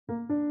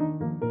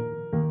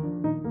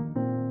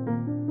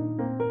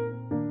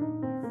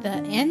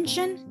The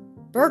Engine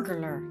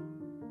Burglar.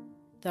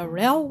 The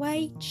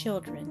Railway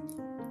Children.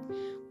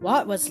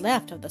 What was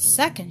left of the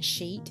second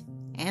sheet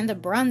and the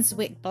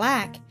Brunswick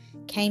black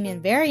came in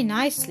very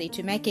nicely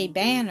to make a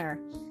banner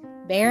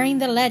bearing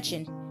the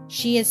legend,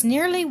 "She is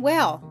nearly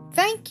well,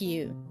 thank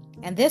you,"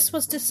 and this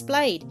was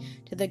displayed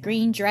to the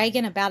Green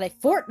Dragon about a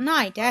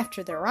fortnight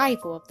after the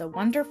arrival of the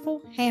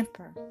wonderful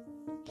hamper.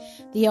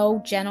 The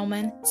old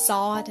gentleman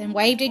saw it and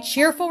waved a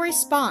cheerful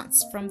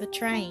response from the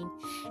train,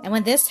 and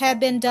when this had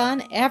been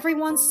done,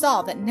 everyone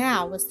saw that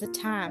now was the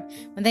time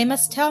when they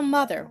must tell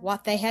Mother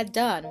what they had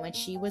done when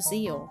she was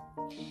ill.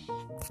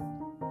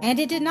 And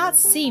it did not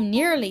seem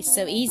nearly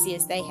so easy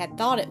as they had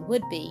thought it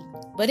would be,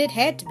 but it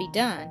had to be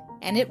done,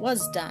 and it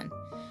was done.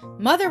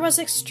 Mother was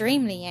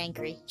extremely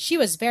angry. She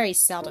was very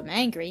seldom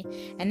angry,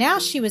 and now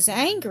she was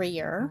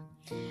angrier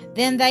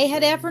than they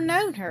had ever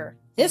known her.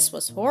 This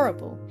was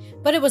horrible,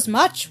 but it was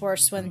much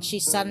worse when she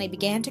suddenly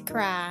began to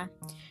cry.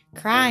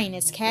 Crying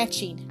is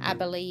catching, I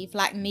believe,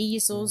 like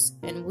measles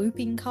and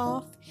whooping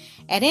cough.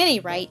 At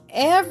any rate,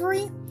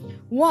 every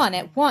one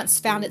at once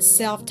found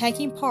itself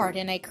taking part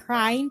in a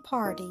crying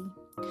party.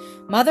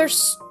 Mother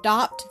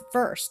stopped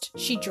first.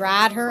 She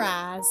dried her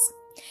eyes.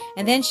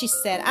 And then she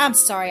said, "I'm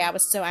sorry I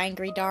was so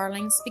angry,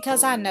 darlings,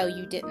 because I know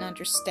you didn't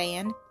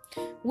understand."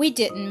 "We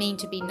didn't mean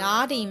to be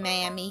naughty,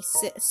 Mammy,"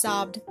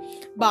 sobbed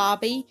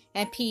Bobby,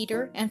 and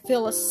Peter, and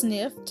Phyllis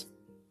sniffed.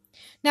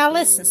 "Now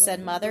listen,"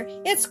 said Mother.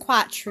 "It's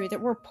quite true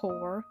that we're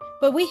poor,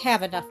 but we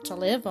have enough to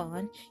live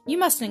on. You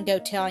mustn't go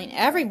telling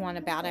everyone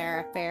about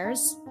our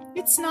affairs.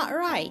 It's not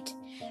right.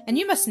 And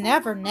you must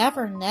never,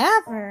 never,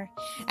 never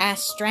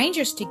ask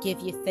strangers to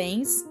give you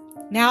things.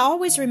 Now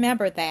always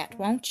remember that,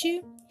 won't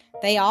you?"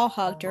 They all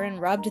hugged her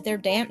and rubbed their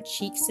damp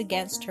cheeks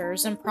against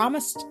hers and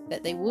promised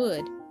that they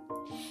would.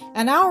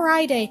 "And I'll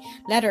write a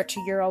letter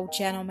to your old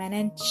gentleman,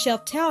 and shall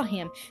tell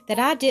him that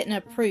I didn't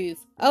approve.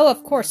 Oh,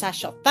 of course I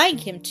shall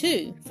thank him,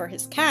 too, for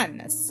his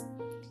kindness.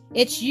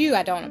 It's you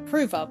I don't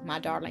approve of, my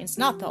darlings,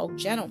 not the old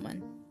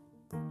gentleman.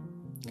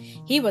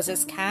 He was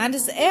as kind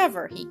as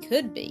ever he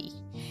could be.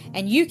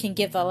 And you can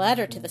give the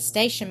letter to the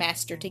station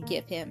master to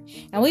give him,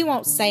 and we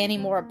won't say any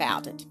more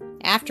about it."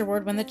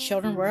 Afterward, when the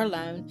children were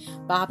alone,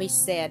 Bobby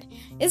said,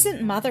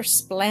 "Isn't Mother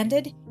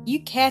splendid? You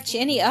catch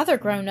any other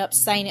grown-up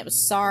saying it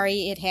was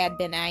sorry it had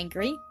been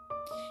angry."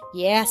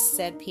 "Yes,"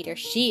 said Peter,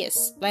 "she is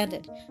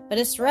splendid, but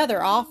it's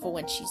rather awful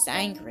when she's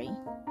angry."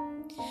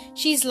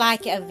 "She's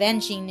like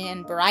avenging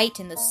and bright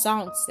in the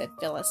song," said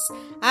Phyllis.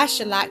 "I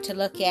should like to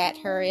look at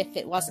her if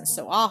it wasn't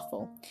so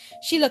awful.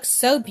 She looks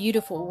so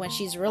beautiful when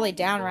she's really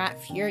downright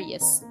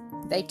furious."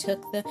 They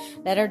took the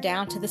letter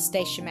down to the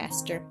station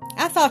master.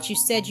 "I thought you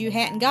said you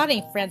hadn't got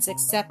any friends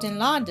except in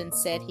London,"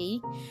 said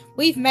he.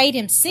 "We've made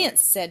him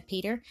since," said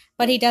Peter,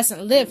 "but he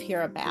doesn't live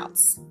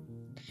hereabouts."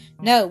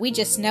 "No, we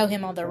just know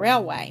him on the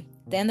railway."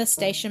 Then the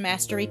station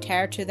master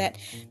retired to that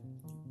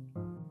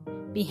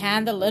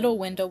behind the little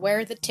window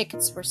where the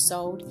tickets were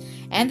sold,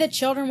 and the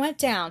children went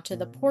down to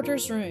the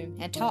porter's room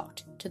and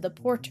talked to the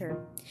porter.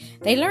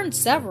 They learned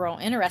several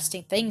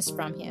interesting things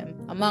from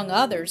him, among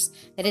others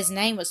that his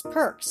name was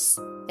Perks,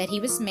 that he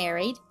was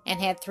married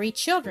and had 3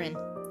 children,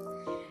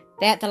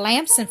 that the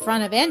lamps in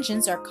front of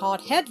engines are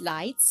called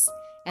headlights,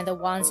 and the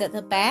ones at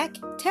the back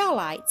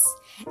taillights,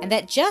 and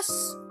that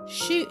just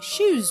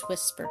shoes,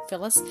 whispered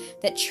Phyllis,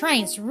 that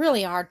trains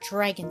really are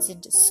dragons in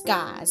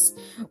disguise,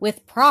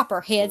 with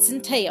proper heads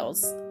and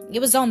tails. It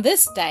was on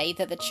this day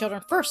that the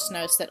children first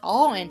noticed that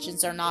all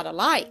engines are not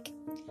alike.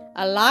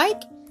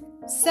 "Alike?"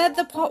 said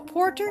the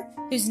porter,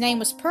 whose name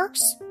was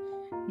Perks.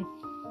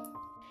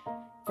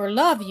 "For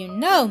love you,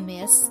 no,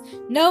 miss.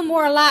 No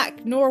more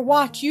alike nor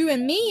what you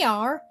and me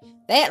are.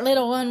 That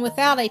little one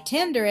without a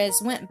tender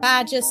as went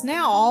by just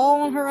now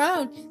all on her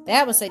own,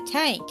 that was a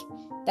tank.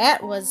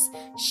 That was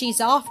she's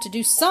off to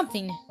do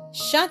something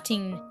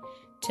shunting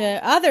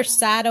to other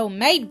side o'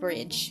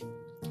 Maidbridge.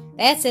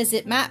 That's as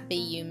it might be,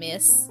 you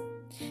miss.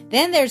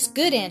 Then there's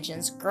good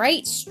engines,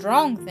 great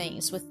strong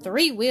things, with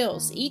 3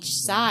 wheels each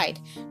side,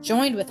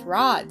 joined with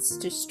rods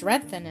to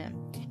strengthen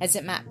 'em, as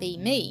it might be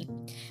me.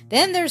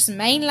 Then there's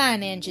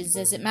mainline engines,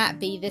 as it might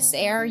be this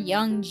 'ere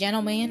young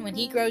gentleman when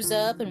he grows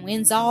up and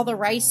wins all the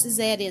races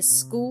at his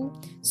school,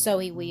 so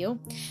he will.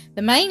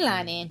 The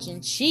mainline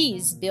engine,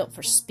 she's built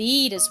for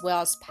speed as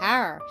well as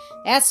power.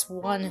 That's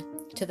 1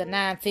 to the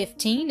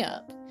 915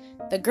 up.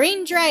 The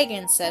Green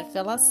Dragon," said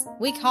Phyllis.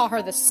 "We call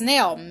her the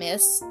Snail,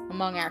 miss,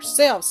 among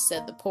ourselves,"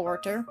 said the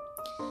porter.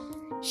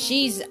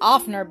 "She's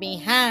oftener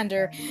behind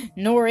her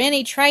nor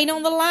any train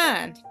on the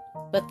line."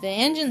 "But the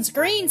engine's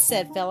green,"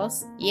 said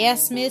Phyllis.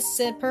 "Yes, miss,"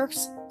 said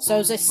Perks.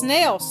 "So's a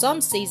snail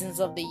some seasons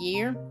of the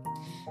year."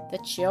 The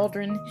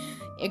children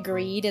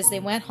agreed as they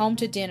went home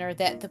to dinner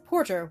that the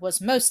porter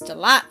was most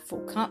delightful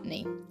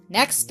company.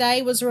 Next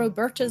day was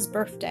Roberta's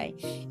birthday.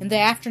 In the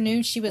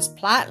afternoon she was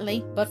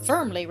politely but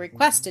firmly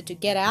requested to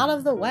get out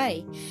of the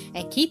way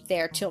and keep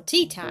there till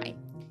tea time.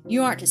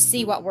 "You aren't to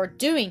see what we're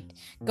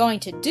going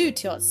to do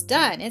till it's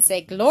done. It's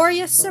a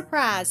glorious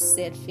surprise,"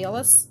 said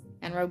Phyllis,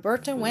 and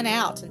Roberta went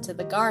out into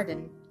the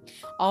garden.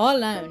 all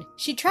alone.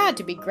 She tried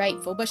to be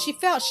grateful, but she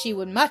felt she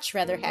would much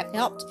rather have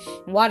helped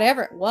in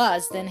whatever it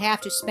was than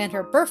have to spend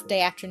her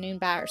birthday afternoon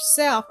by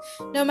herself,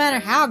 no matter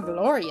how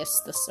glorious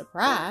the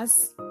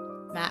surprise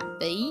might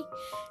be.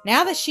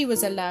 Now that she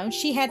was alone,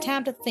 she had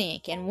time to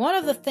think, and one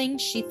of the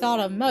things she thought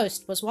of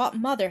most was what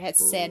Mother had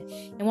said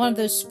in one of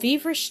those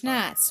feverish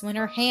nights when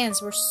her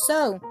hands were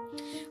so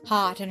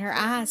hot and her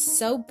eyes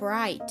so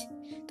bright.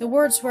 The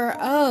words were,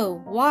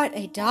 "Oh, what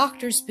a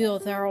doctor's bill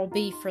there'll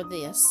be for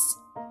this."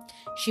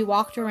 She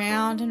walked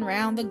around and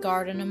round the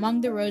garden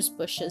among the rose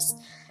bushes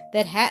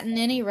that hadn't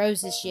any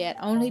roses yet,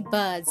 only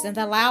buds, and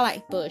the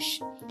lilac bush,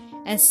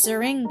 and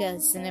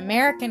syringas and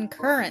American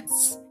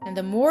currants, and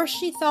the more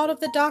she thought of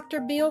the doctor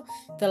bill,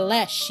 the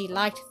less she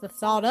liked the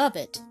thought of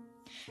it.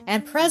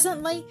 And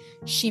presently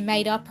she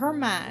made up her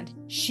mind.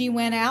 She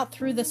went out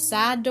through the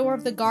side door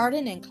of the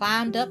garden and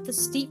climbed up the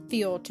steep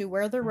field to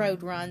where the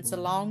road runs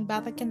along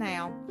by the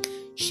canal.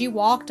 She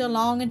walked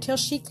along until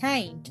she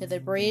came to the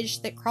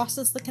bridge that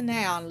crosses the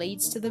canal and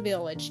leads to the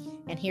village,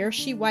 and here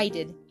she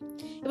waited.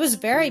 It was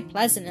very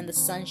pleasant in the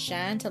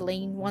sunshine to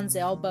lean one's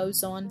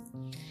elbows on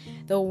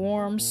the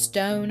warm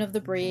stone of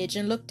the bridge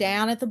and look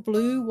down at the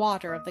blue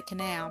water of the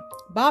canal.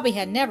 Bobby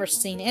had never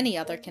seen any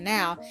other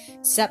canal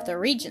except the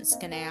Regent's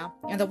Canal,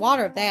 and the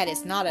water of that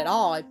is not at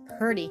all a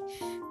pretty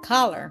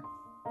color.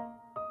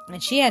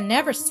 And she had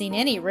never seen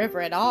any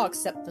river at all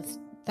except the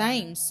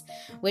Thames,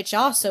 which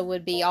also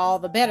would be all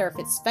the better if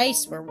its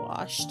face were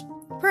washed.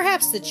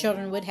 Perhaps the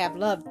children would have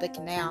loved the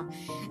canal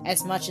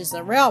as much as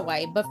the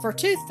railway, but for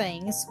two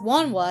things.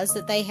 One was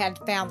that they had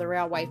found the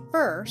railway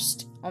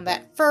first, on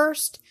that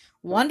first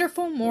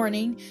wonderful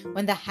morning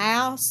when the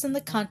house and the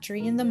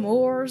country and the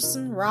moors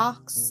and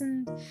rocks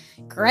and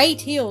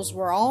great hills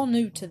were all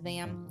new to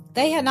them.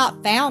 They had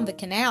not found the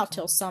canal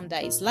till some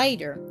days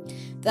later.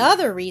 The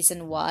other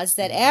reason was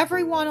that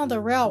everyone on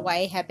the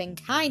railway had been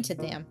kind to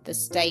them, the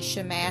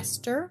station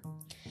master,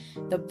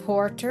 the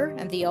porter,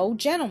 and the old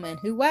gentleman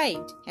who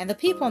waved, and the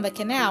people on the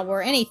canal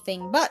were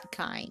anything but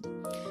kind.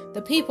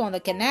 The people on the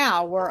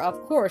canal were,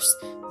 of course,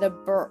 the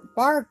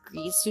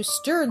bargees who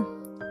stirred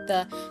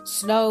the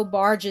slow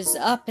barges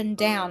up and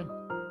down,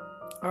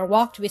 or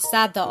walked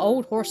beside the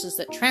old horses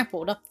that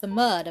trampled up the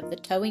mud of the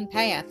towing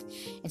path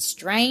and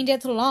strained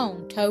at the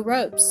long tow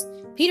ropes.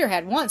 Peter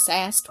had once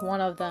asked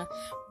one of the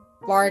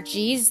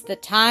bargees the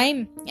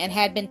time and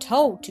had been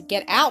told to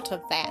get out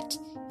of that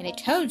in a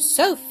tone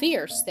so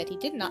fierce that he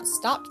did not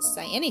stop to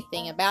say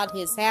anything about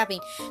his having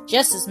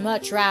just as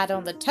much right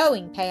on the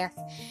towing path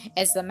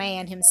as the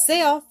man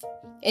himself.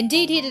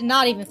 Indeed, he did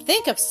not even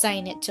think of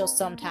saying it till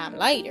some time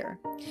later.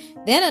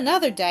 Then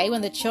another day,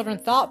 when the children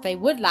thought they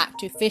would like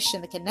to fish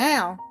in the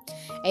canal,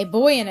 a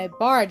boy in a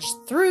barge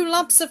threw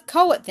lumps of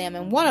coal at them,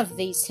 and one of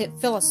these hit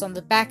Phyllis on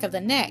the back of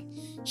the neck.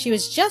 She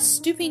was just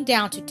stooping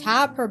down to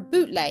tie up her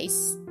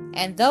bootlace,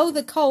 and though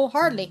the coal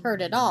hardly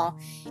hurt at all,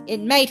 it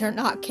made her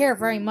not care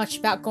very much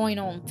about going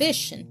on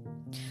fishing.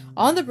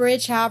 On the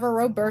bridge, however,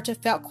 Roberta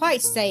felt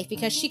quite safe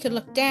because she could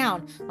look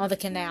down on the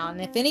canal, and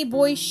if any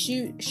boy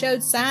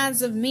showed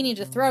signs of meaning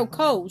to throw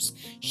coals,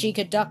 she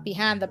could duck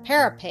behind the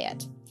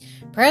parapet.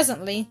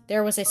 Presently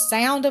there was a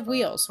sound of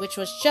wheels, which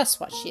was just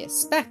what she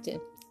expected.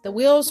 The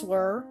wheels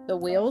were the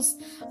wheels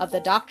of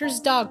the doctor's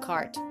dog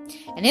cart,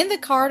 and in the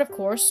cart, of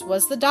course,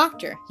 was the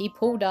doctor. He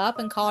pulled up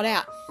and called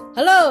out,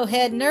 "Hello,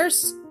 head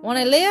nurse. Want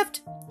a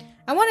lift?"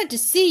 "I wanted to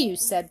see you,"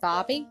 said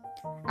Bobby.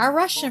 "Our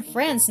Russian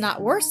friend's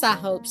not worse, I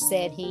hope,"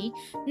 said he.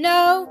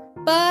 "No,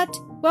 but,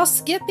 well,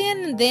 skip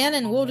in then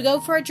and we'll go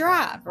for a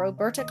drive."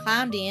 Roberta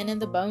climbed in,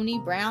 and the bony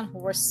brown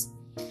horse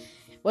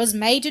was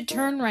made to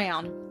turn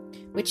round,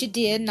 which it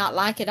did not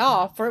like at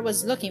all, for it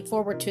was looking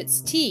forward to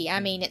its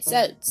its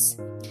oats.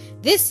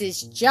 "This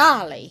is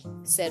jolly,"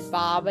 said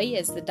Bobby,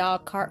 as the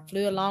dog cart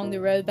flew along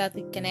the road by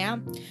the canal.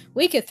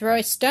 "We could throw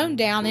a stone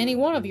down any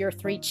one of your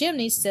 3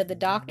 chimneys," said the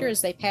doctor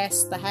as they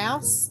passed the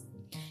house.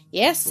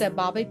 "Yes," said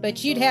Bobby,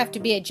 "but you'd have to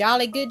be a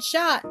jolly good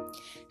shot."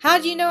 "How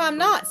do you know I'm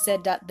not?"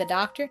 said the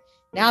doctor.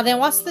 "Now then,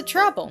 what's the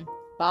trouble?"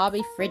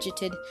 Bobby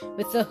fidgeted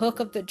with the hook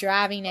of the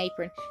driving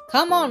apron.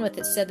 "Come on with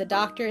it," said the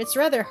doctor. "It's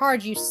rather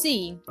hard, you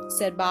see,"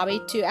 said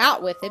Bobby, "to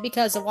out with it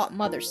because of what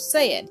Mother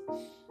said."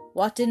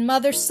 "What did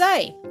Mother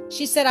say?"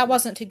 "She said I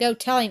wasn't to go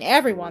telling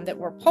everyone that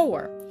we're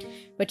poor."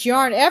 "But you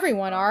aren't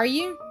everyone, are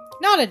you?"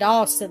 "Not at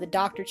all," said the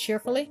doctor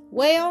cheerfully.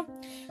 Well,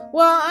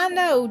 I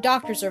know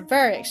doctors are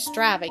very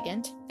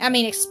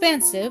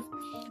expensive,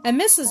 and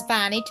Mrs.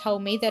 Viney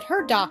told me that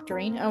her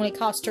doctoring only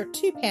cost her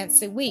 2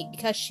 pence a week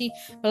because she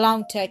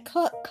belonged to a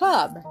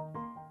club."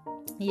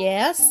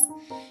 "Yes?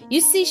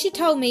 You see, she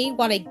told me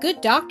what a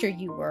good doctor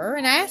you were,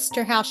 and I asked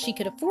her how she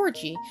could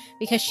afford you,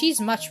 because she's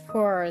much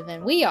poorer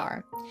than we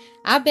are.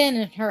 I've been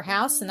in her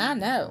house, and I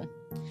know.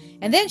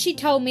 And then she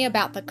told me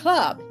about the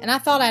club, and I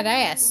thought I'd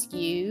ask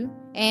you,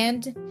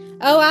 and,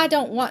 oh, I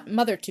don't want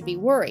Mother to be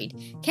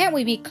worried. Can't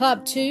we be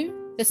club too,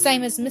 the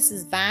same as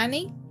Mrs.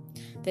 Viney?"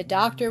 The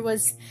doctor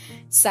was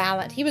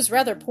silent. He was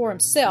rather poor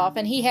himself,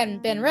 and he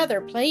hadn't been rather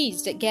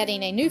pleased at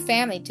getting a new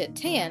family to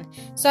attend,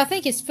 so I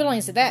think his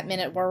feelings at that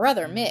minute were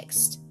rather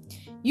mixed.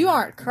 "You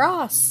aren't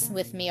cross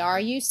with me, are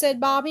you?" said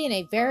Bobby in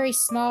a very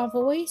small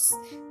voice.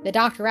 The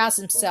doctor roused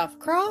himself.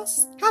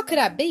 "Cross? How could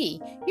I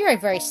be? You're a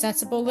very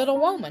sensible little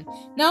woman.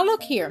 Now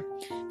look here.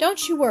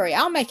 Don't you worry.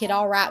 I'll make it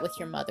all right with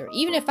your mother,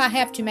 even if I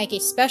have to make a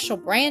special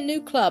brand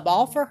new club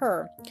all for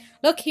her.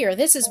 Look here,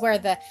 this is where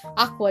the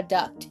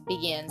aqueduct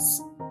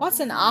begins." What's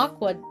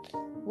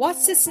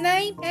its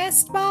name?"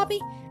 asked Bobby.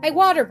 "A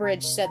water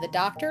bridge," said the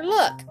doctor.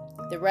 "Look."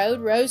 The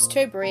road rose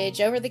to a bridge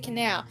over the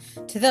canal.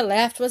 To the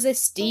left was a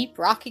steep,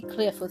 rocky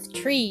cliff with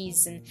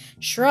trees and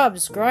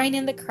shrubs growing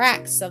in the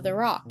cracks of the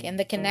rock, and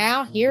the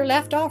canal here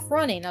left off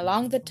running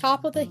along the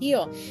top of the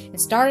hill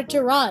and started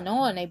to run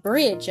on a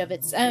bridge of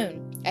its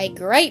own, a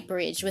great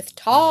bridge with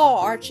tall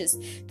arches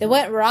that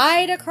went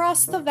right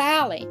across the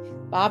valley.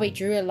 Bobby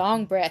drew a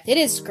long breath. "It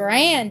is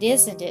grand,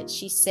 isn't it?"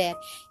 she said.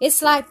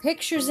 "It's like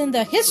pictures in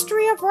the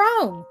history of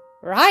Rome."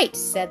 "Right,"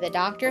 said the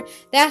doctor.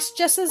 "That's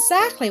just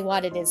exactly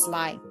what it is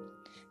like.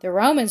 The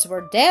Romans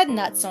were dead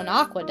nuts on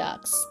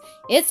aqueducts.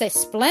 It's a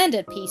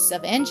splendid piece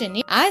of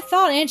engineering. I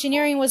thought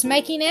engineering was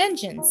making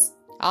engines."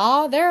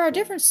 "Ah, there are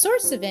different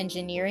sorts of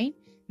engineering.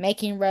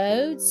 Making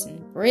roads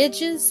and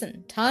bridges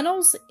and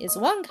tunnels is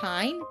one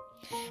kind,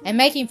 and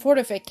making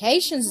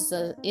fortifications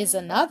is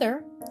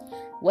another.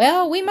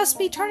 Well, we must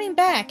be turning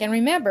back, and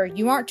remember,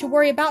 you aren't to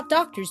worry about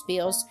doctor's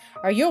bills,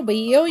 or you'll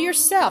be ill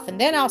yourself, and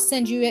then I'll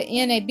send you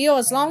in a bill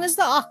as long as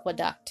the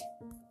aqueduct."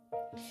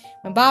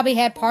 When Bobby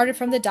had parted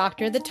from the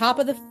doctor at the top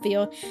of the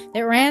field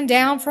that ran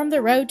down from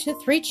the road to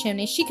Three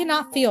Chimneys, she could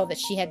not feel that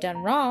she had done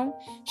wrong.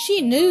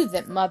 She knew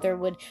that Mother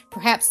would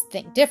perhaps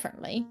think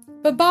differently,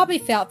 but Bobby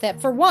felt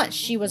that for once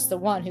she was the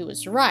one who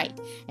was right,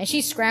 and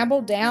she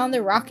scrambled down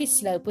the rocky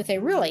slope with a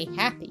really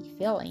happy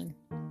feeling.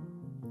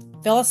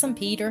 Phyllis and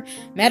Peter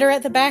met her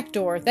at the back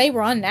door. They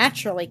were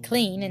unnaturally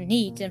clean and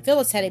neat, and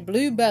Phyllis had a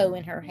blue bow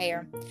in her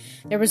hair.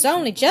 There was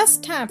only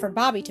just time for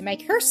Bobby to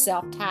make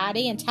herself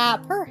tidy and tie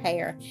up her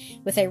hair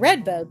with a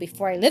red bow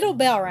before a little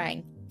bell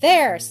rang.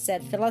 "There,"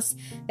 said Phyllis,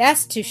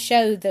 "that's to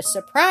show the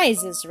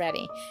surprise is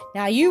ready.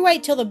 Now you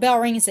wait till the bell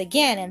rings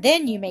again, and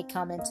then you may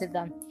come into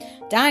the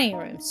dining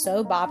room."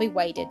 So Bobby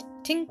waited.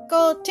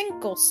 "Tinkle,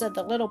 tinkle," said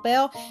the little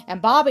bell,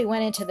 and Bobby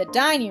went into the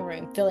dining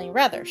room, feeling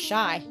rather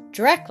shy.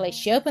 Directly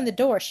she opened the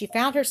door, she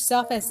found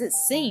herself, as it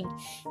seemed,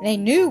 in a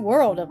new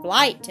world of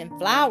light and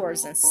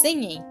flowers and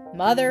singing.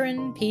 Mother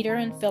and Peter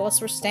and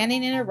Phyllis were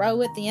standing in a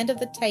row at the end of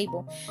the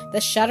table.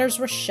 The shutters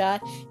were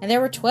shut, and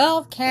there were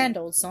 12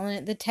 candles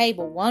on the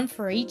table, one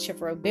for each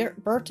of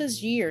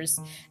Roberta's years.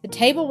 The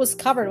table was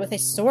covered with a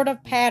sort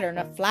of pattern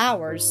of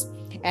flowers,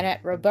 and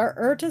at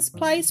Roberta's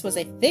place was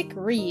a thick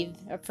wreath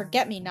of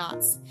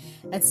forget-me-nots,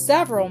 and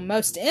several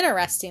most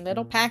interesting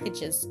little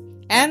packages.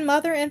 And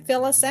Mother and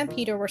Phyllis and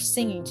Peter were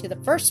singing to the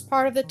first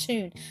part of the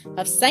tune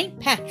of St.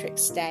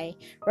 Patrick's Day.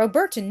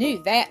 Roberta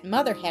knew that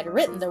Mother had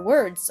written the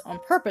words on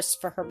purpose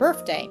for her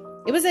birthday.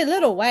 It was a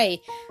little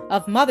way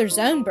of Mother's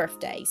own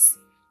birthdays.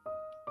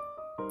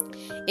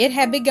 It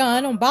had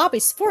begun on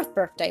Bobby's 4th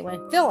birthday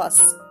when Phyllis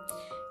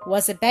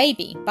was a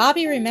baby.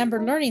 Bobby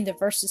remembered learning the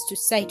verses to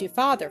say to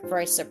Father for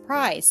a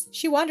surprise.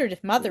 She wondered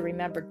if Mother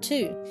remembered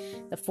too.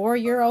 The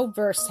 4-year-old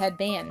verse had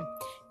been,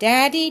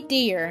 "Daddy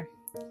dear,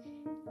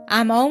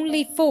 I'm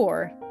only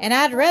 4, and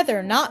I'd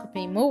rather not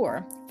be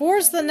more.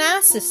 4's the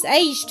nicest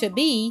age to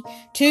be,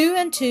 2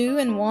 and 2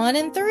 and 1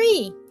 and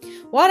 3.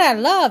 What I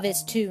love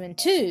is 2 and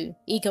 2,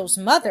 equals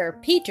Mother,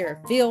 Peter,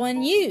 Phil,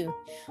 and you.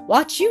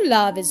 What you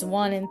love is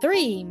 1 and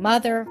 3,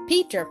 Mother,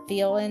 Peter,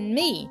 Phil, and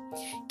me.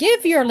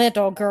 Give your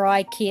little girl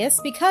a kiss,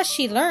 because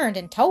she learned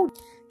and told."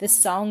 The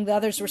song the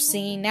others were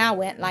singing now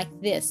went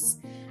like this.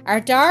 "Our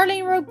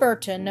darling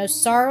Roberta, no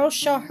sorrow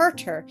shall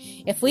hurt her,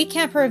 if we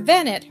can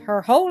prevent it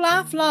her whole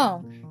life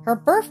long. Her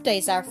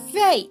birthday's our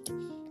fate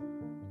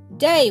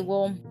day,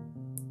 we'll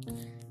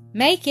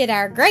make it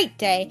our great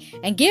day,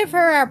 and give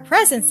her our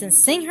presents and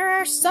sing her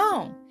our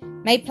song.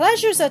 May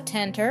pleasures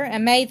attend her,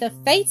 and may the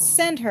fates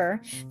send her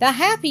the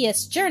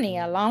happiest journey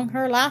along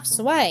her life's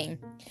way.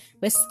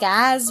 With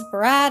skies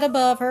bright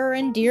above her,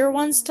 and dear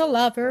ones to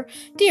love her,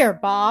 dear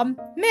Bob,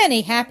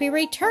 many happy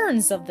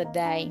returns of the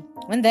day."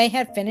 When they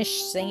had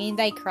finished singing,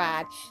 they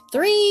cried,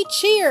 "3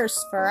 cheers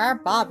for our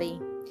Bobby,"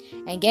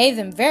 and gave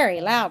them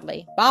very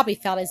loudly. Bobby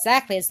felt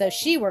exactly as though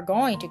she were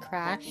going to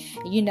cry.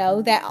 You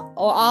know, that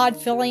odd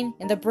feeling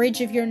in the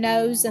bridge of your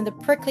nose and the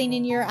prickling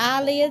in your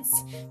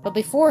eyelids? But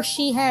before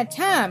she had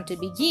time to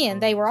begin,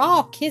 they were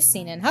all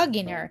kissing and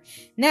hugging her.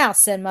 "Now,"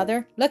 said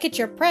Mother, "look at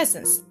your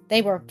presents."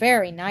 They were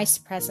very nice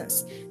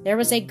presents. There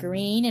was a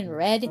green and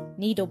red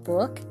needle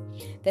book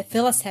that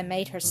Phyllis had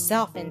made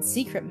herself in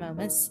secret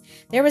moments.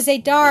 There was a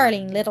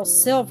darling little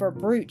silver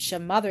brooch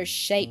of Mother's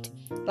shaped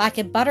like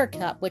a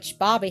buttercup, which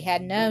Bobby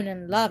had known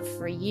and loved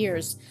for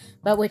years,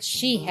 but which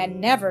she had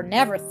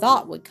never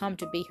thought would come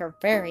to be her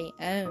very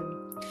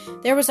own.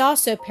 There was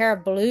also a pair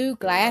of blue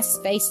glass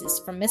vases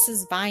from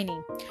Mrs. Viney.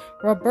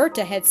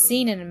 Roberta had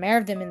seen and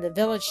admired them in the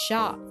village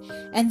shop.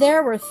 And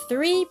there were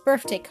 3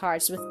 birthday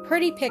cards with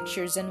pretty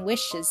pictures and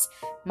wishes.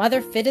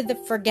 Mother fitted the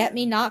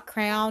forget-me-not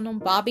crown on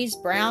Bobby's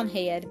brown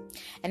head.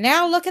 "And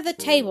now look at the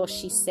table,"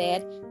 she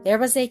said. There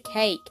was a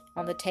cake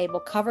on the table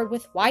covered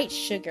with white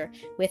sugar,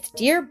 with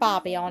dear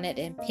Bobby on it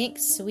and pink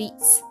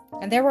sweets.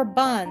 And there were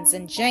buns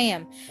and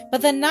jam.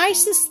 But the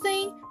nicest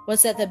thing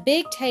was that the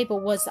big table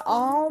was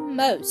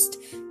almost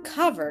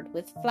covered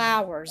with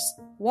flowers.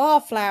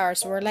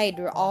 Wallflowers were laid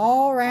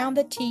all round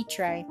the tea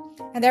tray,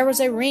 and there was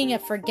a ring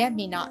of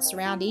forget-me-nots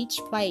round each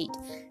plate.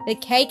 The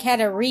cake had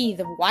a wreath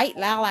of white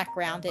lilac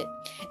round it,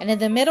 and in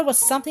the middle was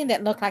something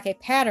that looked like a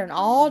pattern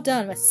all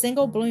done with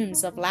single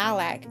blooms of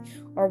lilac,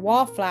 or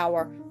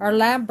wallflower, or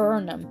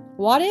laburnum.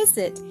 "What is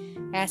it?"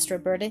 asked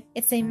Roberta.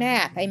 "It's a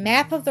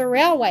map of the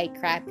railway,"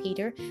 cried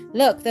Peter.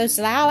 "Look, those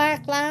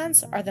lilac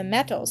lines are the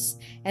metals,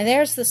 and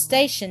there's the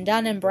station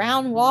done in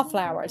brown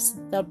wallflowers.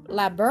 The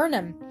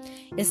laburnum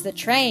is the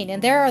train,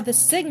 and there are the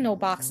signal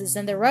boxes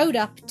and the road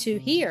up to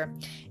here,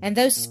 and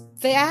those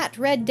fat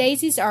red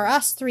daisies are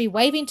us three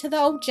waving to the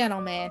old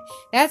gentleman.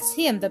 That's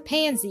him, the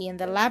pansy, in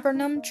the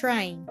laburnum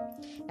train.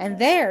 And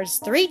there's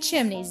 3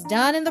 chimneys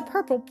done in the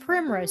purple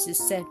primroses,"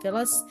 said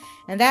Phyllis.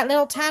 "And that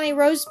little tiny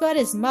rosebud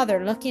is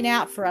Mother looking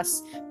out for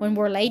us when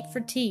we're late for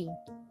tea.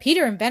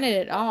 Peter invented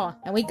it all,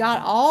 and we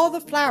got all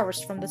the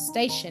flowers from the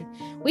station.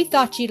 We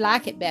thought you'd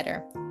like it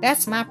better.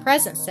 That's my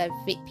present," said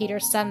Peter,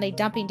 suddenly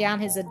dumping down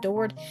his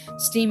adored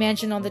steam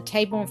engine on the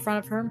table in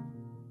front of her.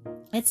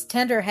 Its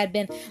tender had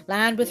been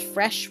lined with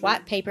fresh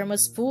white paper and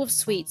was full of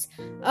sweets.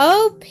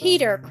 "Oh,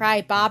 Peter,"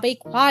 cried Bobby,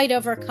 quite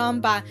overcome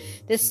by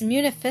this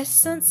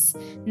munificence,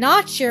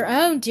 "not your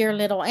own dear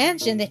little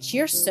engine that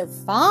you're so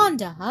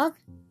fond of?"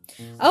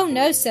 "Oh,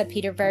 no," said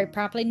Peter very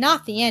promptly,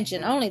 "not the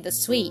engine, only the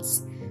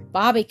sweets."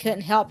 Bobby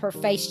couldn't help her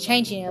face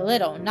changing a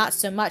little, not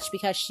so much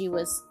because she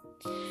was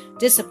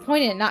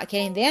disappointed at not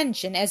getting the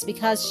engine as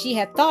because she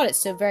had thought it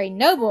so very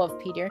noble of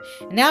Peter,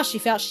 and now she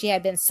felt she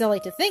had been silly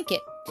to think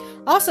it.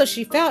 Also,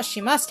 she felt she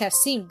must have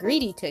seemed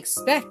greedy to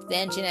expect the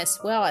engine as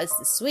well as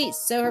the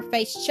sweets, so her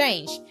face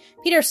changed.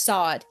 Peter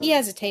saw it. He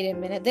hesitated a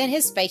minute, then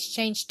his face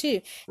changed too,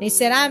 and he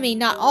said, "I mean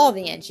not all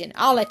the engine.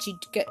 I'll let you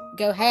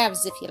go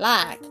halves if you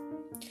like."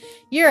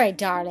 "You're a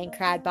darling,"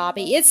 cried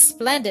Bobby. "It's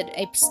splendid,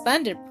 a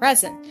splendid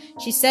present."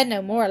 She said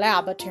no more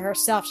aloud, but to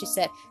herself she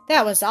said,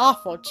 "That was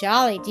awful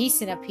jolly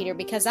decent of Peter,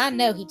 because I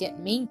know he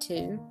didn't mean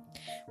to."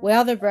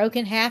 "Well, the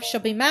broken half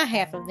shall be my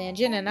half of the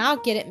engine, and I'll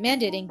get it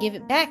mended and give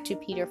it back to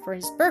Peter for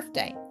his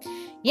birthday."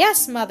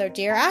 "Yes, Mother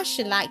dear, I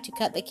should like to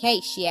cut the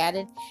cake," she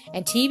added,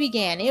 and tea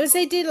began. It was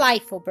a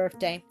delightful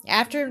birthday.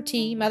 After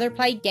tea, Mother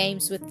played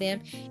games with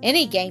them,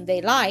 any game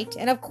they liked,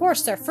 and of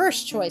course their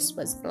first choice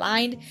was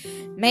blind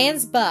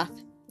man's buff,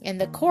 in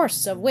the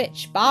course of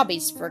which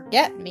Bobby's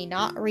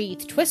forget-me-not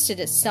wreath twisted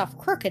itself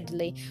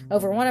crookedly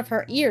over one of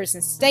her ears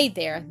and stayed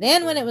there.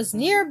 Then, when it was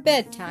near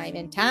bedtime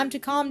and time to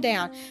calm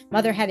down,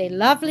 Mother had a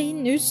lovely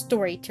new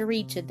story to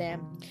read to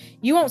them.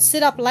 "You won't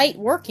sit up late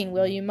working,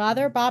 will you,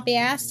 Mother?" Bobby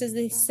asked as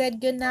they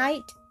said good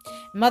night.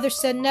 Mother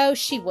said no,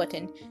 she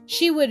wouldn't.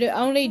 She would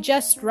only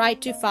just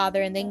write to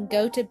Father and then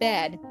go to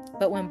bed.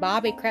 But when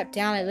Bobby crept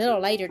down a little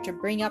later to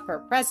bring up her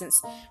presents,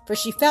 for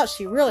she felt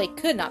she really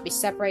could not be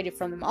separated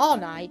from them all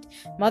night,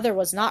 Mother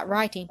was not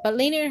writing, but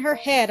leaning her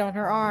head on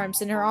her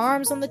arms and her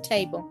arms on the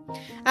table.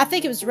 I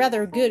think it was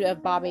rather good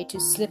of Bobby to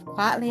slip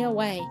quietly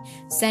away,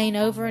 saying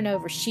over and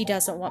over, "She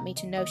doesn't want me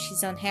to know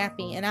she's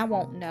unhappy, and I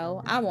won't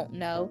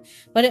know."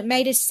 But it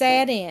made a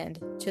sad end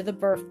to the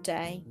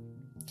birthday.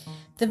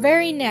 The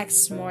very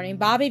next morning,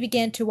 Bobby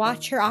began to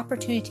watch her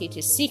opportunity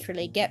to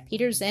secretly get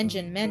Peter's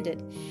engine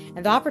mended,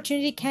 and the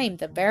opportunity came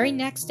the very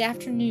next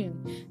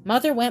afternoon.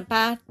 Mother went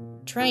by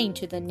train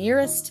to the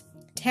nearest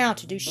town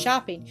to do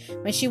shopping.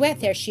 When she went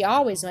there, she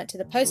always went to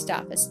the post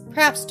office,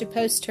 perhaps to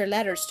post her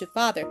letters to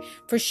Father,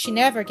 for she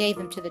never gave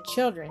them to the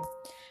children,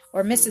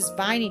 or Mrs.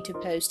 Viney to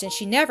post, and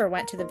she never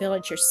went to the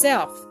village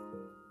herself.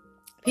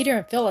 Peter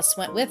and Phyllis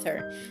went with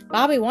her.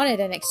 Bobby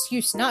wanted an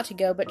excuse not to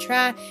go, but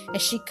try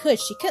as she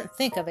couldn't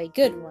think of a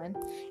good one.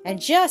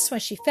 And just when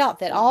she felt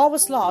that all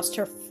was lost,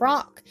 her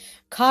frock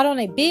caught on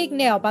a big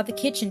nail by the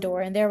kitchen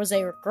door, and there was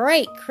a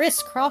great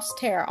criss-cross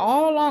tear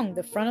all along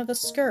the front of the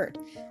skirt.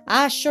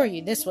 I assure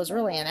you this was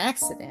really an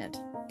accident.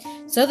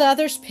 So the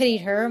others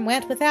pitied her and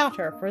went without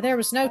her, for there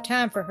was no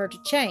time for her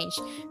to change,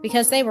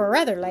 because they were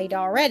rather late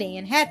already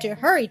and had to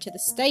hurry to the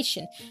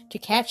station to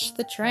catch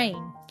the train.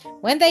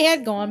 When they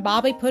had gone,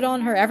 Bobby put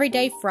on her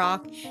everyday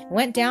frock and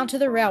went down to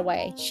the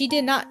railway. She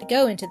did not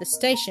go into the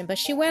station, but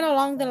she went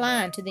along the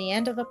line to the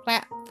end of the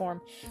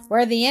platform,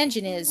 where the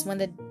engine is when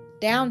the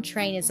down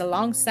train is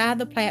alongside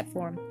the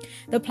platform,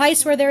 the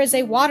place where there is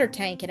a water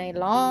tank and a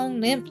long,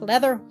 limp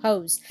leather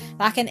hose,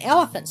 like an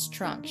elephant's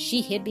trunk.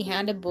 She hid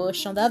behind a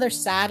bush on the other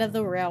side of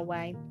the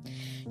railway.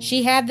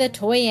 She had the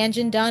toy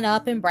engine done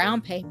up in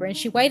brown paper, and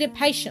she waited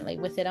patiently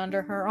with it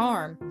under her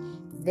arm.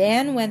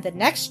 Then, when the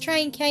next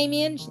train came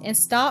in and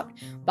stopped,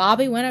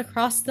 Bobby went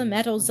across the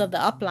metals of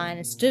the up line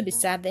and stood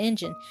beside the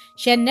engine.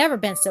 She had never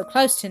been so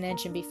close to an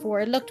engine before.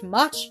 It looked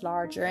much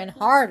larger and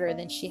harder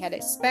than she had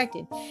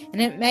expected,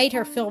 and it made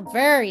her feel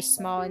very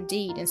small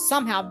indeed, and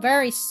somehow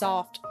very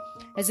soft.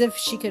 as if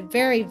she could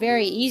very,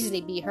 very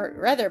easily be hurt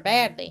rather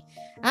badly.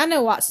 "I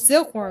know what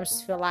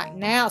silkworms feel like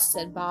now,"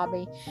 said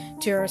Bobby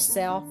to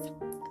herself.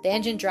 The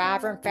engine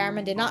driver and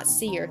fireman did not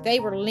see her. They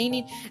were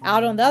leaning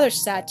out on the other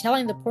side,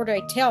 telling the porter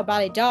a tale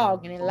about a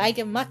dog and a leg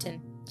of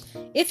mutton.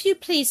 "If you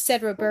please,"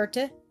 said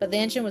Roberta, but the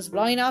engine was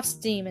blowing off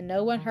steam and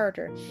no one heard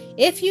her.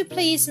 "If you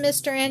please,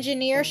 Mr.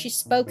 Engineer," she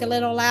spoke a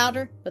little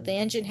louder, but the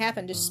engine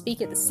happened to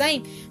speak at the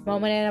same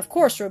moment, and of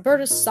course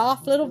Roberta's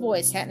soft little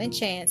voice hadn't a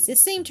chance. It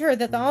seemed to her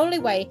that the only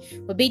way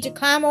would be to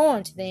climb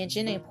on to the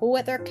engine and pull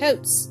at their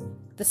coats.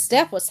 The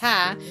step was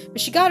high, but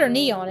she got her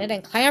knee on it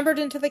and clambered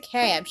into the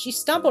cab. She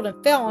stumbled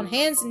and fell on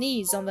hands and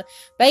knees on the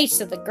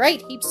base of the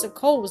great heaps of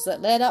coals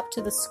that led up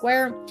to the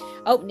square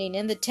opening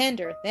in the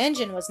tender. The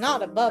engine was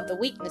not above the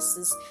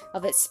weaknesses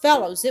of its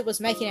fellows. It was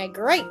making a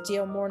great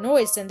deal more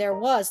noise than there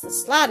was the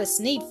slightest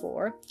need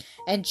for.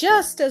 And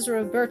just as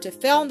Roberta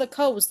fell on the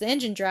coals, the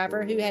engine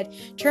driver, who had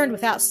turned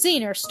without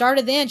seeing her,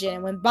 started the engine,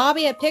 and when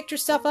Bobby had picked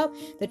herself up,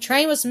 the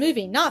train was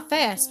moving, not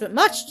fast, but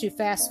much too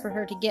fast for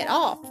her to get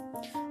off.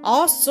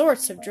 All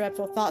sorts of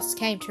dreadful thoughts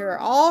came to her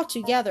all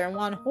together in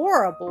one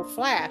horrible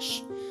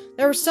flash.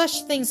 There were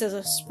such things as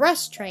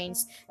express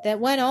trains that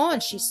went on,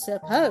 she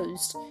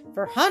supposed,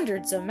 for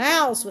hundreds of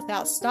miles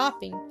without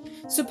stopping.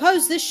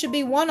 Suppose this should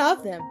be one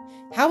of them.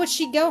 How would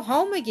she go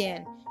home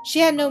again? She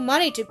had no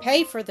money to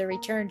pay for the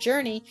return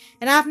journey,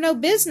 and I've no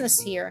business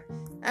here.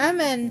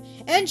 I'm an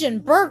engine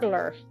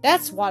burglar.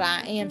 That's what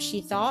I am, she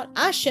thought.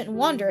 I shouldn't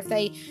wonder if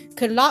they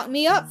could lock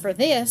me up for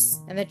this.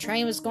 And the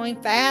train was going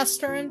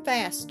faster and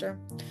faster.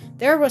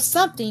 There was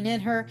something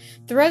in her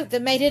throat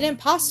that made it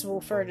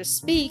impossible for her to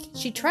speak.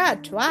 She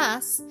tried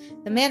twice.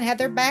 The men had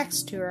their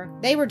backs to her.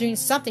 They were doing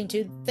something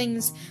to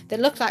things that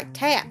looked like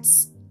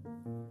taps.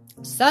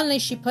 Suddenly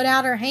she put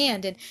out her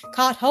hand and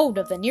caught hold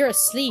of the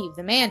nearest sleeve.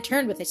 The man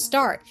turned with a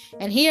start,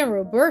 and he and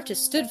Roberta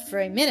stood for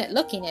a minute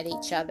looking at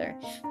each other.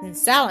 In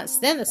silence,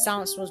 then the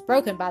silence was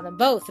broken by them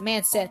both. The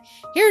man said,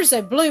 "Here's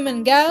a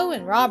bloomin' go,"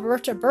 and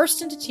Roberta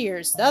burst into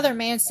tears. The other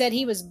man said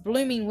he was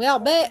blooming well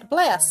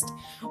blessed,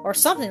 or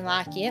something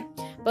like it,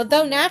 but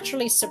though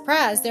naturally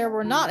surprised, they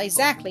were not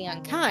exactly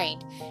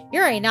unkind.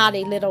 "You're a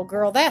naughty little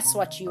girl, that's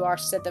what you are,"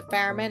 said the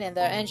fireman, and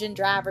the engine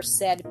driver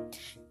said,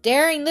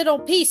 "Daring little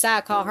piece,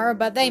 I call her,"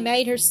 but they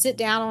made her sit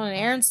down on an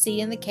iron seat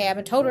in the cab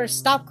and told her to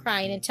stop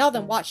crying and tell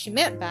them what she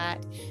meant by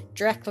it.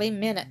 Directly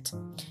meant it.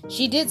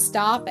 She did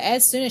stop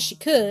as soon as she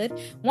could.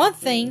 One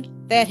thing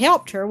that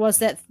helped her was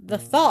that the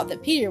thought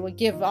that Peter would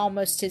give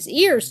almost his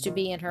ears to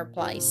be in her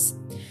place.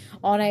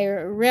 On a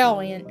real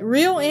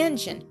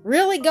engine,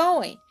 really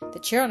going. The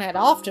children had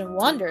often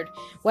wondered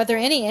whether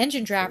any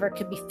engine driver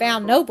could be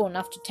found noble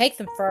enough to take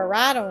them for a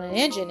ride on an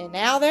engine, and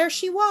now there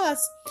she was.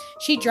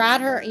 She dried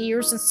her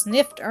ears and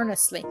sniffed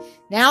earnestly.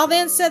 "Now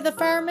then," said the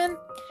fireman,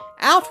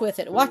 "out with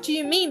it. What do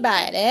you mean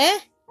by it, eh?"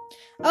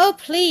 "Oh,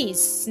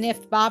 please,"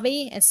 sniffed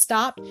Bobby, and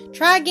stopped.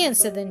 "Try again,"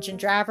 said the engine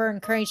driver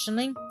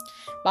encouragingly.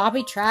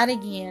 Bobby tried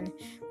again.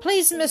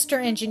 "Please,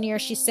 Mr. Engineer,"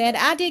 she said,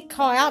 "I did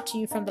call out to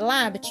you from the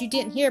line, but you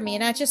didn't hear me,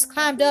 and I just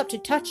climbed up to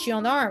touch you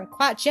on the arm.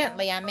 Quite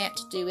gently, I meant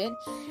to do it.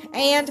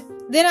 And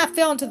then I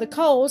fell into the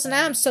coals, and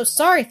I am so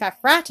sorry if I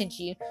frightened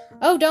you."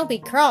 "Oh, don't be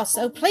cross.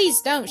 Oh,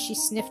 please don't," she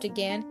sniffed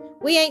again.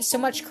 "We ain't so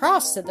much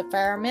cross," said the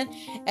fireman,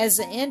 as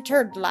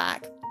entered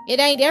like. "It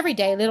ain't every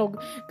day little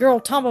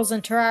girl tumbles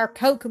into our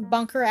coke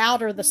bunker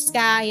outer the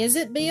sky, is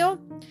it, Bill?"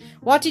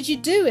 "What did you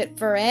do it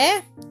for,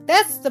 eh?"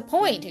 "That's the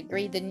point,"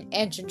 agreed the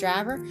engine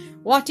driver.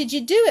 "What did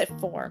you do it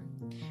for?"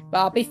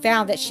 Bobby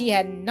found that she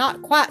had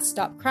not quite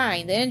stopped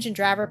crying. The engine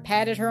driver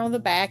patted her on the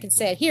back and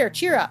said, "Here,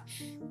 cheer up.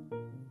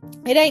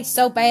 It ain't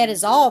so bad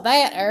as all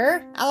that,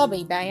 I'll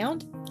be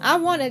bound." "I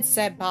wanted,"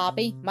 said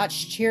Bobby,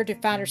 much cheered to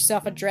find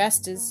herself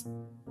addressed as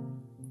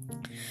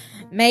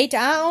 "Mate,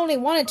 I only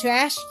wanted to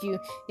ask you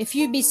if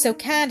you'd be so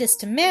kind as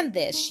to mend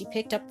this." She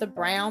picked up the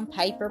brown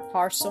paper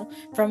parcel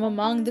from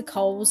among the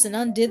coals and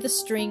undid the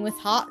string with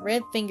hot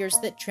red fingers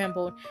that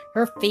trembled.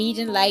 Her feet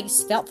and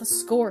legs felt the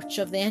scorch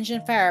of the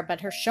engine fire,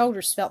 but her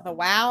shoulders felt the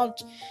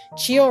wild,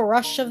 chill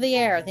rush of the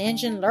air. The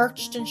engine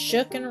lurched and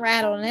shook and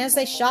rattled, and as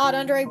they shot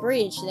under a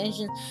bridge, the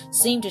engine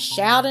seemed to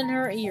shout in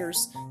her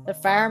ears. The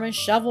fireman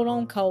shoveled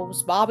on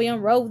coals. Bobby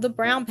unrolled the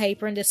brown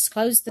paper and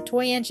disclosed the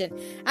toy engine.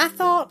 "I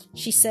thought,"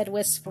 she said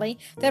wistfully,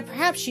 "that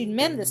perhaps you'd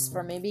mend this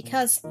for me,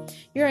 because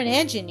you're an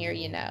engineer,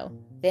 you know."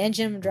 The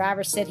engine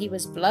driver said he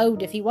was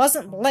blowed if he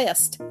wasn't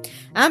blessed.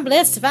 "I'm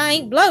blessed if I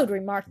ain't blowed,"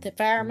 remarked the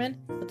fireman.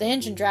 But the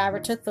engine driver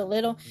took the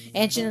little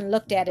engine and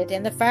looked at it,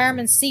 and the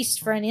fireman ceased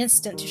for an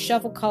instant to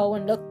shovel coal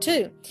and looked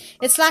too.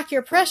 "It's like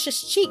your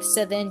precious cheeks,"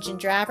 said the engine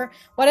driver.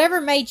 "Whatever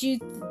made you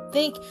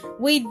think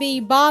we'd be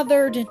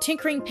bothered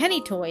tinkering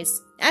penny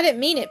toys?" "I didn't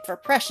mean it for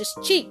precious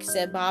cheeks,"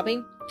 said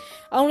Bobby.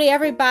 "Only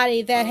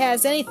everybody that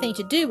has anything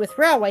to do with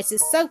railways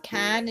is so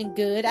kind and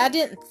good, I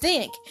didn't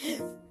think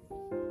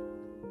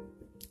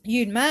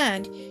you'd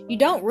mind. You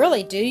don't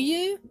really, do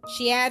you?"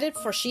 she added,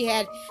 for she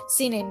had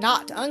seen a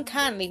not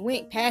unkindly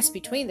wink pass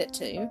between the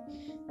two.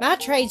 "My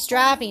trade's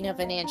driving of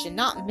an engine,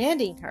 not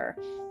mending her,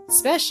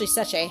 especially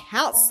such a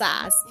house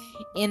size.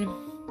 In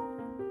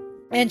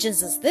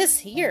engines as this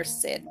here,"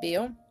 said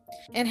Bill.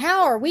 "And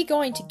how are we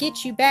going to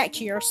get you back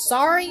to your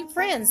sorry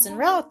friends and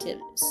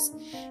relatives,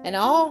 and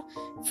all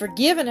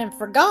forgiven and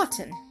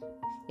forgotten?"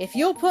 "If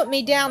you'll put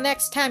me down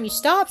next time you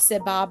stop,"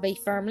 said Bobby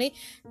firmly,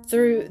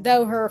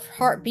 though her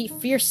heart beat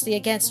fiercely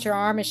against her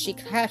arm as she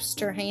clasped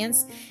her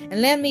hands,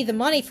 "and lend me the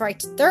money for a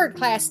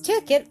third-class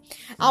ticket,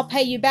 I'll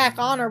pay you back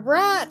honor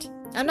bright.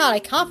 I'm not a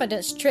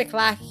confidence trick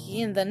like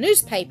in the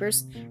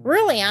newspapers.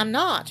 Really, I'm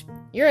not.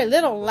 You're a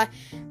little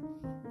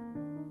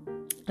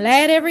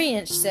lad every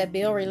inch," said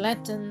Bill,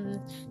 relenting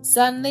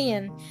suddenly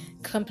and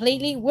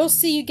completely. "We'll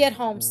see you get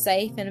home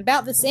safe. And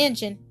about this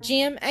engine,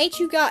 Jim, ain't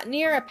you got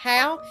near a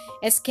pal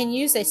as can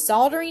use a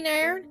soldering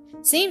iron?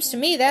 Seems to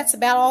me that's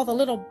about all the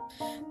little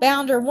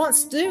bounder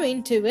wants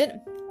doing to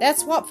it."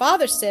 "That's what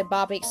Father said,"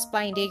 Bobby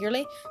explained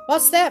eagerly.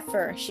 "What's that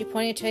for?" She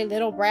pointed to a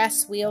little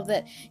brass wheel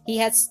that he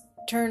had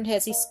turned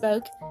as he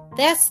spoke.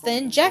 "That's the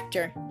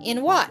injector."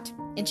 "In what?"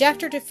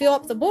 "Injector to fill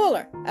up the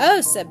boiler."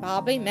 "Oh," said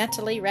Bobby,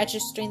 mentally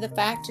registering the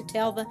fact to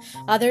tell the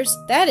others.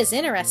 "That is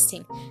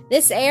interesting.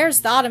 This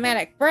air's the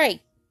automatic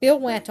brake," Bill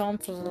went on,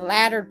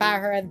 flattered by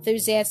her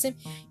enthusiasm.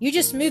 "You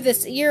just move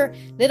this here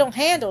little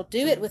handle,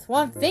 do it with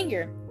one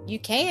finger. You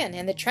can,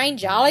 and the train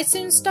jolly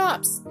soon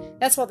stops.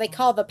 That's what they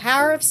call the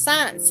power of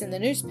science in the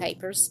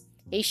newspapers."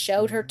 He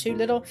showed her two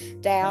little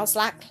dials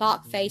like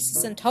clock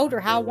faces and told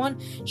her how one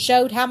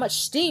showed how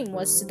much steam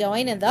was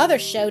going and the other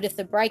showed if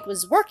the brake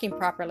was working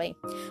properly.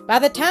 By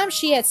the time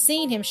she had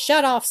seen him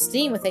shut off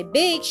steam with a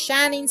big,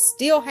 shining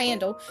steel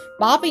handle,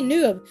 Bobby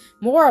knew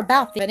more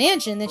about an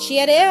engine than she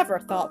had ever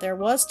thought there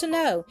was to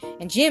know,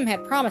 and Jim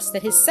had promised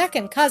that his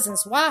second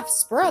cousin's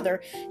wife's brother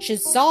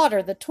should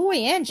solder the toy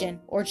engine,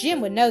 or Jim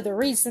would know the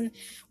reason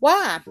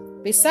why.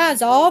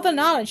 Besides all the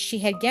knowledge she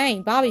had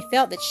gained, Bobby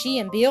felt that she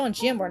and Bill and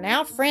Jim were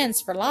now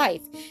friends for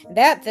life, and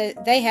that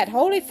they had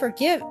wholly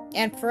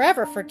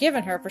forever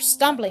forgiven her for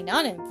stumbling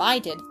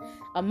uninvited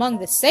among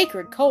the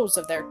sacred coals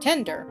of their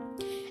tender.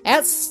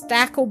 At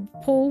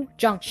Stacklepool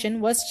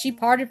Junction, she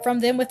parted from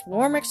them with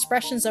warm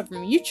expressions of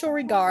mutual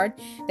regard.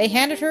 They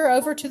handed her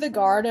over to the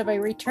guard of a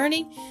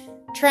returning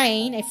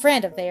train, a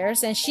friend of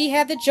theirs, and she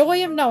had the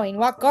joy of knowing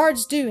what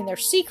guards do in their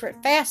secret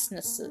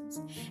fastnesses,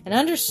 and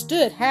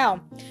understood how,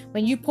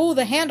 when you pull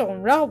the handle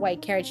in railway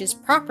carriages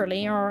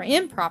properly or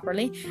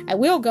improperly, a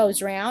wheel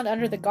goes round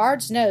under the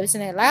guard's nose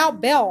and a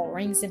loud bell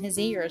rings in his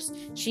ears.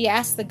 She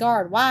asked the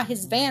guard why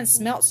his van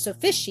smelt so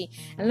fishy,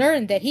 and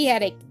learned that he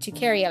had to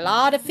carry a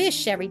lot of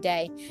fish every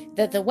day,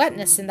 that the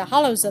wetness in the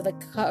hollows of the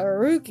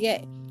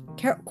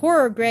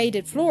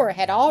corrugated floor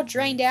had all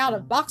drained out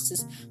of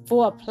boxes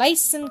full of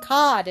plaice and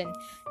cod and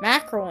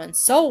mackerel and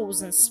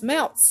soles and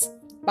smelts.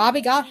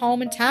 Bobby got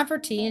home in time for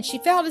tea, and she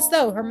felt as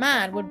though her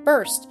mind would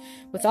burst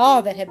with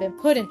all that had been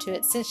put into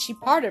it since she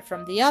parted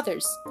from the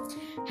others.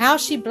 How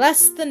she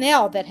blessed the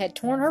nail that had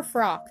torn her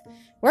frock.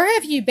 "Where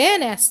have you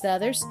been?" asked the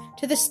others.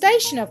 "To the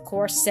station, of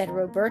course," said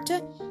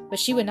Roberta, but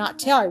she would not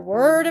tell a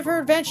word of her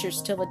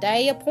adventures till the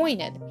day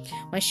appointed,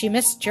 when she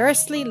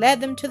mysteriously led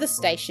them to the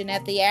station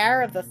at the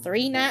hour of the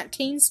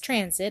 3:19's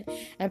transit,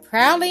 and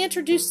proudly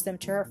introduced them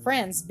to her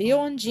friends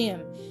Bill and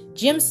Jim.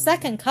 Jim's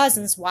second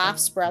cousin's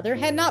wife's brother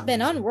had not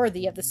been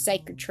unworthy of the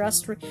sacred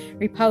trust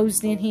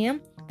reposed in him.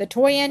 The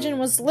toy engine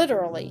was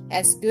literally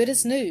as good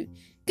as new.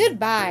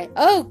 "Goodbye,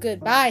 oh,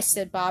 goodbye,"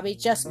 said Bobby,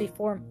 just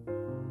before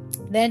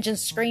the engine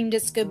screamed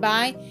its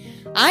goodbye.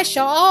 "I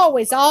shall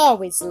always,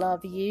 always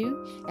love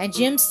you, and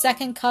Jim's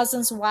second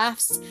cousin's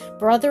wife's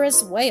brother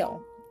as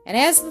well." And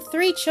as the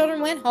three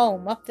children went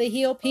home, up the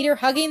hill, Peter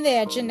hugging the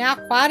engine, now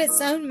quite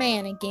its own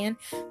man again,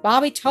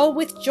 Bobby told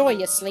with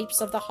joyous leaps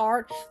of the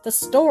heart the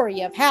story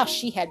of how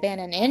she had been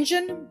an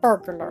engine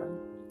burglar.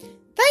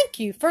 Thank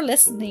you for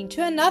listening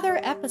to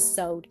another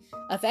episode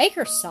of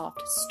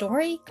AcreSoft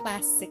Story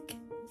Classic.